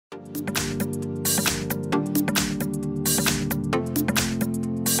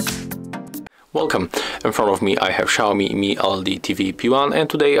Welcome. In front of me I have Xiaomi Mi LD TV P1, and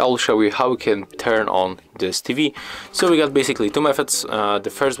today I'll show you how we can turn on this TV. So we got basically two methods. The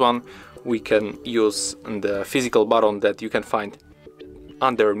first one, we can use the physical button that you can find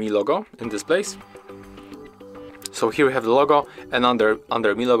under Mi logo in this place. So here we have the logo, and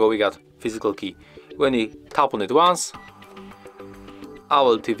under Mi logo we got physical key. When you tap on it once,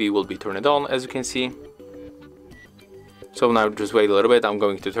 our TV will be turned on, as you can see. So now just wait a little bit, I'm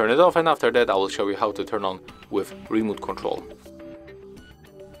going to turn it off, and after that I will show you how to turn on with remote control.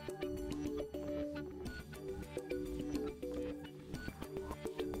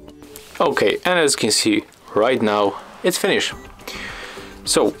 Okay, and as you can see right now, it's finished.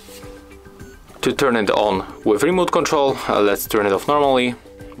 So to turn it on with remote control, let's turn it off normally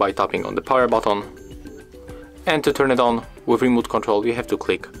by tapping on the power button. And to turn it on with remote control, we have to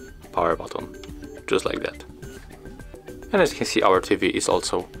click power button, just like that. And as you can see, our TV is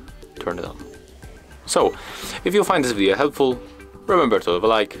also turned on. So, if you find this video helpful, remember to leave a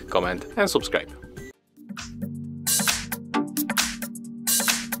like, comment and subscribe.